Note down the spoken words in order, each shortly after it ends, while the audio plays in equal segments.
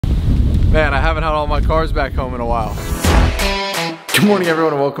Man, I haven't had all my cars back home in a while. Good morning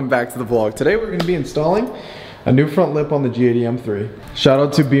everyone and welcome back to the vlog. Today we're going to be installing a new front lip on the G80 M3. Shout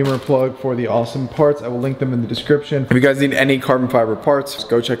out to Beamer Plug for the awesome parts. I will link them in the description. If you guys need any carbon fiber parts, just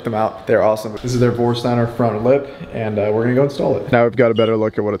go check them out. They're awesome. This is their Vorsteiner front lip and we're gonna go install it. Now we've got a better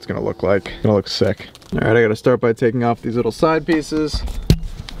look at what it's gonna look like. It's gonna look sick. All right, I gotta start by taking off these little side pieces.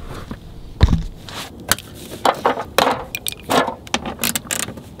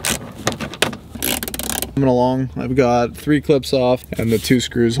 Coming along, I've got 3 clips off and the 2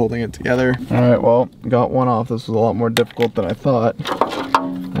 screws holding it together. All right, well, got one off. This was a lot more difficult than I thought.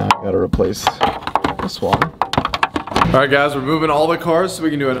 Now I gotta replace this one. All right guys, we're moving all the cars so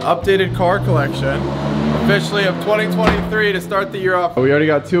we can do an updated car collection officially of 2023 to start the year off. We already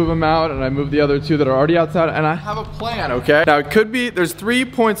got 2 of them out and I moved the other 2 that are already outside and I have a plan, okay? Now it could be, there's 3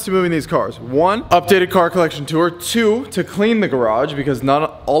 points to moving these cars. 1, updated car collection tour. 2, to clean the garage because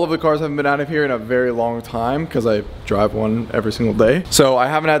not all of the cars haven't been out of here in a very long time because I drive one every single day. So I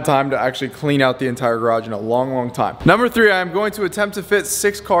haven't had time to actually clean out the entire garage in a long time. Number 3, I am going to attempt to fit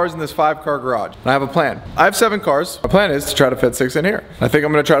 6 cars in this 5-car garage. And I have a plan. I have 7 cars. My plan is to try to fit 6 in here. I think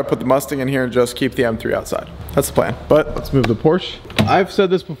I'm gonna try to put the Mustang in here and just keep the M3 outside. That's the plan. But let's move the Porsche. I've said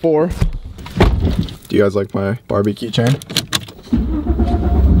this before. Do you guys like my Barbie keychain?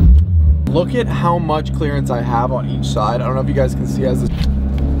 Look at how much clearance I have on each side. I don't know if you guys can see as this.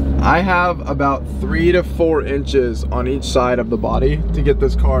 I have about 3 to 4 inches on each side of the body to get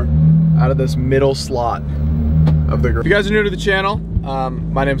this car out of this middle slot of the garage. If you guys are new to the channel,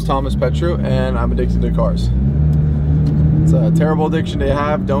 my name's Thomas Petru and I'm addicted to cars. It's a terrible addiction to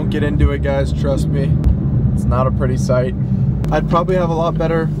have. Don't get into it, guys. Trust me. It's not a pretty sight. I'd probably have a lot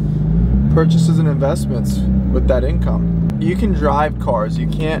better purchases and investments with that income. You can drive cars. You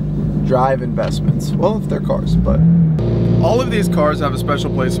can't drive investments. Well, if they're cars, but all of these cars have a special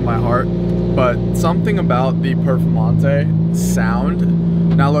place in my heart. But something about the Performante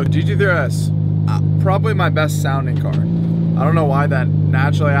sound. Now look, GT3RS, probably my best sounding car. I don't know why that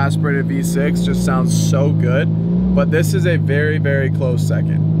naturally aspirated V6 just sounds so good. But this is a very close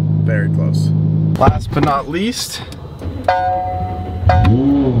second. Very close. Last but not least,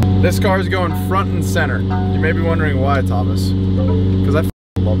 this car is going front and center. You may be wondering why, Thomas. Because I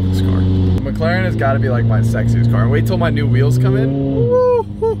love this car. McLaren has got to be like my sexiest car. And wait till my new wheels come in.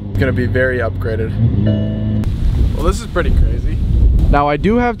 It's gonna be very upgraded. Well, this is pretty crazy. Now I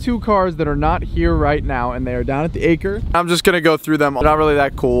do have 2 cars that are not here right now and they are down at the acre. I'm just gonna go through them. They're not really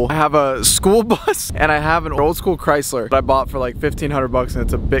that cool. I have a school bus and I have an old school Chrysler that I bought for like 1,500 bucks and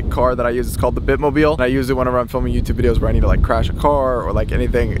it's a bit car that I use. It's called the Bitmobile. And I use it whenever I'm filming YouTube videos where I need to like crash a car or like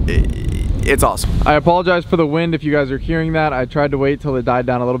anything. It's awesome. I apologize for the wind if you guys are hearing that. I tried to wait till it died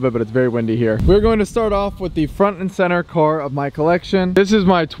down a little bit, but it's very windy here. We're going to start off with the front and center car of my collection. This is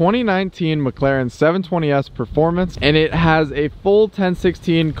my 2019 McLaren 720S Performance, and it has a full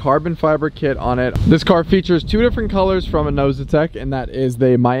 1016 carbon fiber kit on it. This car features 2 different colors from Innovatec, and that is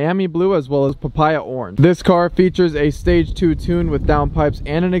the Miami Blue as well as Papaya Orange. This car features a Stage 2 tune with downpipes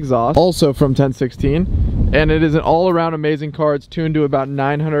and an exhaust, also from 1016, and it is an all-around amazing car. It's tuned to about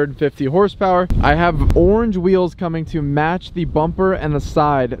 950 horsepower. I have orange wheels coming to match the bumper and the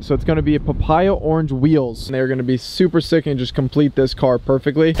side, so it's going to be a Papaya Orange wheels. And they're going to be super sick and just complete this car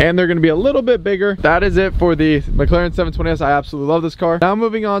perfectly, and they're going to be a little bit bigger. That is it for the McLaren 720S. I absolutely love this car. Now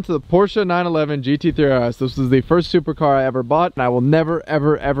moving on to the Porsche 911 GT3RS. This is the first supercar I ever bought, and I will never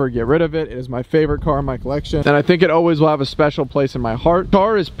ever get rid of it. It is my favorite car in my collection, and I think it always will have a special place in my heart. The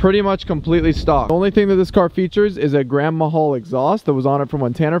car is pretty much completely stock. The only thing that this car features is a Graham Mahal exhaust that was on it from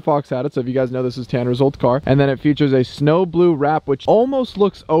when Tanner Fox had it. So if you guys know, this is Tanner's old car. And then it features a snow blue wrap, which almost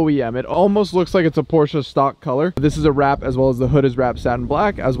looks OEM. It almost looks like it's a Porsche stock color. This is a wrap, as well as the hood is wrapped satin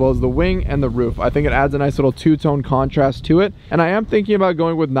black, as well as the wing and the roof. I think it adds a nice little 2-tone contrast to it. And I am thinking about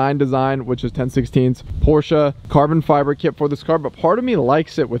going with 9 Design, which is 1016's Porsche carbon fiber kit for this car, but part of me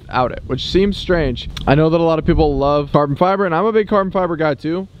likes it without it, which seems strange. I know that a lot of people love carbon fiber, and I'm a big carbon fiber guy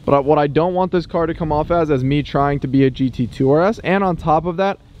too, but what I don't want this car to come off as me trying to be a GT2 RS. And on top of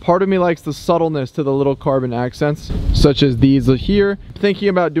that, part of me likes the subtleness to the little carbon accents, such as these here. Thinking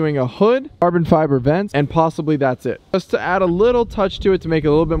about doing a hood, carbon fiber vents, and possibly that's it. Just to add a little touch to it to make it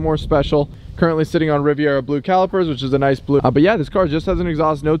a little bit more special. Currently sitting on Riviera blue calipers, which is a nice blue. But yeah, this car just has an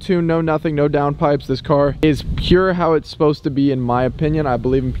exhaust, no tune, no nothing, no downpipes. This car is pure how it's supposed to be, in my opinion. I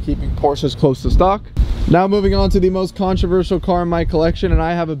believe in keeping Porsches close to stock. Now moving on to the most controversial car in my collection, and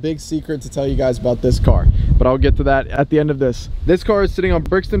I have a big secret to tell you guys about this car, but I'll get to that at the end of this. This car is sitting on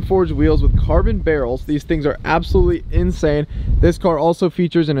Brixton forged wheels with carbon barrels. These things are absolutely insane. This car also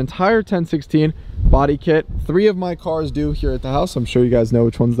features an entire 1016 body kit. 3 of my cars do here at the house. I'm sure you guys know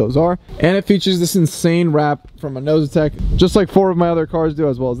which ones those are. And it features this insane wrap from a Nositech, just like 4 of my other cars do,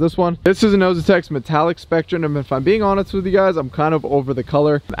 as well as this one. This is a Nositech's metallic spectrum, and if I'm being honest with you guys, I'm kind of over the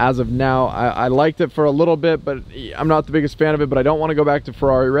color as of now. I liked it for a little bit, but I'm not the biggest fan of it, but I don't want to go back to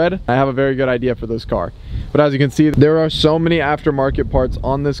Ferrari red. I have a very good idea for this car. But as you can see, there are so many aftermarket parts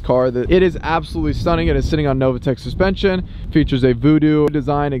on this car that it is absolutely stunning. It is sitting on Novitec suspension, features a Voodoo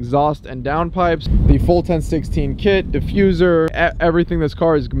design exhaust and downpipes, the full 1016 kit, diffuser, everything. This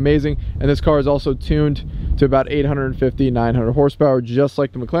car is amazing, and this car is also tuned to about 850-900 horsepower, just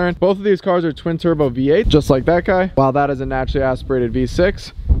like the McLaren. Both of these cars are twin turbo V8, just like that guy. While that is a naturally aspirated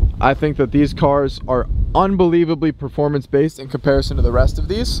V6, I think that these cars are unbelievably performance based in comparison to the rest of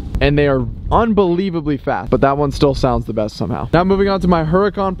these, and they are unbelievably fast, but that one still sounds the best somehow. Now moving on to my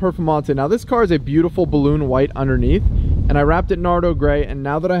Huracan Performante. Now this car is a beautiful balloon white underneath, and I wrapped it Nardo gray, and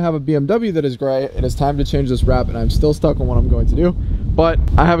now that I have a BMW that is gray, it is time to change this wrap, and I'm still stuck on what I'm going to do. But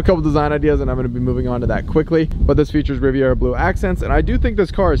I have a couple design ideas, and I'm going to be moving on to that quickly. But this features Riviera blue accents, and I do think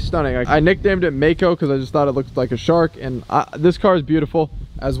this car is stunning. I nicknamed it Mako because I just thought it looked like a shark, and this car is beautiful,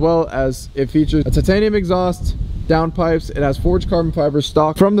 as well as it features a titanium exhaust, downpipes. It has forged carbon fiber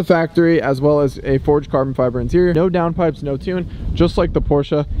stock from the factory, as well as a forged carbon fiber interior. No downpipes, no tune, just like the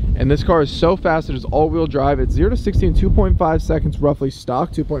Porsche. And this car is so fast. It is all-wheel drive. It's 0 to 60 in 2.5 seconds, roughly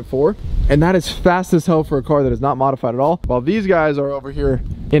stock 2.4, and that is fast as hell for a car that is not modified at all. While these guys are over here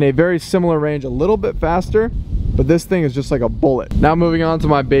in a very similar range, a little bit faster, but this thing is just like a bullet. Now moving on to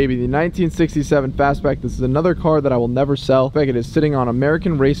my baby, the 1967 Fastback. This is another car that I will never sell. In fact, it is sitting on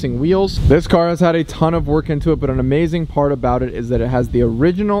American racing wheels. This car has had a ton of work into it, but an amazing part about it is that it has the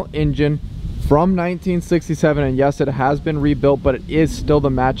original engine from 1967, and yes, it has been rebuilt, but it is still the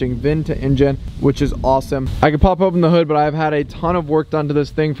matching VIN to engine, which is awesome. I could pop open the hood, but I've had a ton of work done to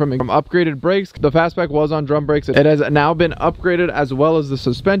this thing, from upgraded brakes. The Fastback was on drum brakes. It has now been upgraded, as well as the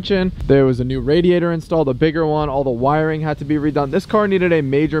suspension. There was a new radiator installed, a bigger one. All the wiring had to be redone. This car needed a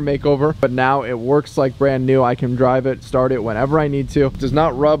major makeover, but now it works like brand new. I can drive it, start it whenever I need to. It does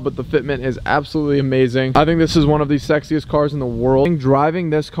not rub, but the fitment is absolutely amazing. I think this is one of the sexiest cars in the world.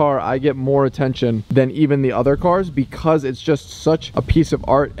 Driving this car, I get more attention than even the other cars, because it's just such a piece of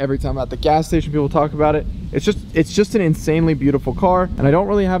art. Every time at the gas station people talk about it, it's just an insanely beautiful car. And I don't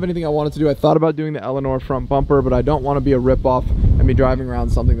really have anything I wanted to do. I thought about doing the Eleanor front bumper, but I don't want to be a rip-off and be driving around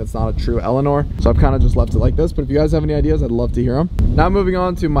something that's not a true Eleanor, so I've kind of just left it like this. But if you guys have any ideas, I'd love to hear them. Now moving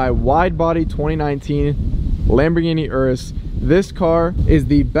on to my wide body 2019 Lamborghini Urus. This car is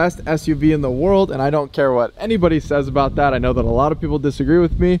the best SUV in the world, and I don't care what anybody says about that. I know that a lot of people disagree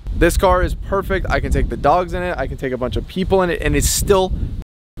with me. This car is perfect. I can take the dogs in it, I can take a bunch of people in it, and it's still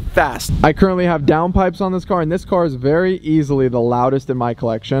fast. I currently have downpipes on this car, and this car is very easily the loudest in my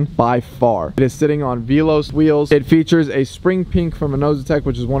collection by far. It is sitting on Velos wheels. It features a spring pink from a Nositech,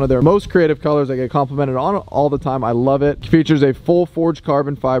 which is one of their most creative colors. I get complimented on it all the time. I love it. It features a full forged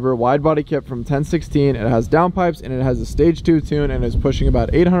carbon fiber wide body kit from 1016. It has downpipes, and it has a stage 2 tune, and is pushing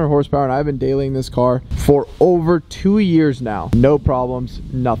about 800 horsepower, and I've been dailying this car for over 2 years now. No problems,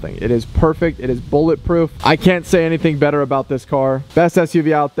 nothing. It is perfect. It is bulletproof. I can't say anything better about this car. Best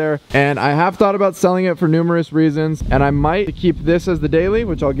SUV out there. And I have thought about selling it for numerous reasons, and I might keep this as the daily,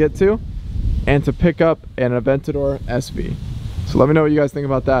 which I'll get to, and to pick up an Aventador SV. So let me know what you guys think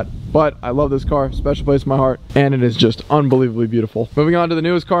about that. But I love this car, special place in my heart, and it is just unbelievably beautiful. Moving on to the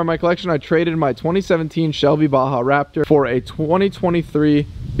newest car in my collection, I traded my 2017 Shelby Baja Raptor for a 2023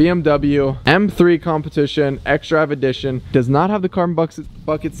 BMW M3 Competition X-Drive Edition. Does not have the carbon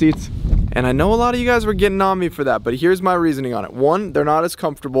bucket seats, and I know a lot of you guys were getting on me for that, but here's my reasoning on it. 1, they're not as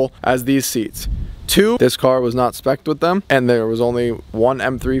comfortable as these seats. 2, this car was not spec'd with them, and there was only one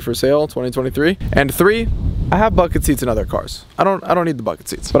M3 for sale, 2023. And 3, I have bucket seats in other cars. I don't need the bucket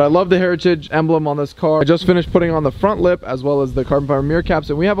seats. But I love the Heritage emblem on this car. I just finished putting on the front lip, as well as the carbon fiber mirror caps,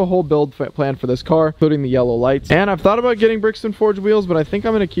 and we have a whole build plan for this car, including the yellow lights. And I've thought about getting Brixton forged wheels, but I think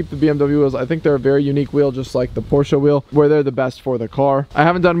I'm going to keep the BMW wheels. I think they're a very unique wheel, just like the Porsche wheel, where they're the best for the car. I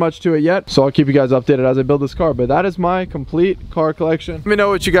haven't done much to it yet, so I'll keep you guys updated as I build this car. But that is my complete car collection. Let me know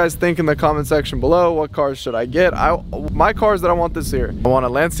what you guys think in the comment section below. What cars should I get? My cars that I want this year: I want a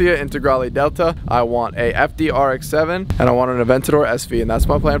Lancia Integrale Delta, I want a FD RX-7, and I want an Aventador SV, and that's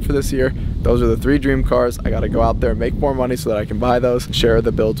my plan for this year. Those are the 3 dream cars. I gotta go out there and make more money so that I can buy those and share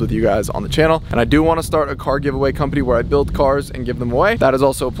the builds with you guys on the channel. And I do want to start a car giveaway company where I build cars and give them away. That is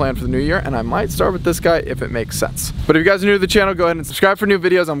also a plan for the new year, and I might start with this guy if it makes sense. But if you guys are new to the channel, go ahead and subscribe for new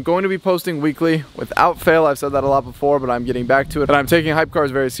videos. I'm going to be posting weekly without fail. I've said that a lot before, but I'm getting back to it, and I'm taking hype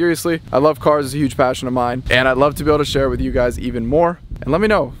cars very seriously. I love cars. It's a huge passion of mine, and I'd love to be able to share it with you guys even more. And let me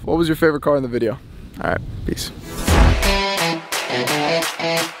know, what was your favorite car in the video? All right, peace.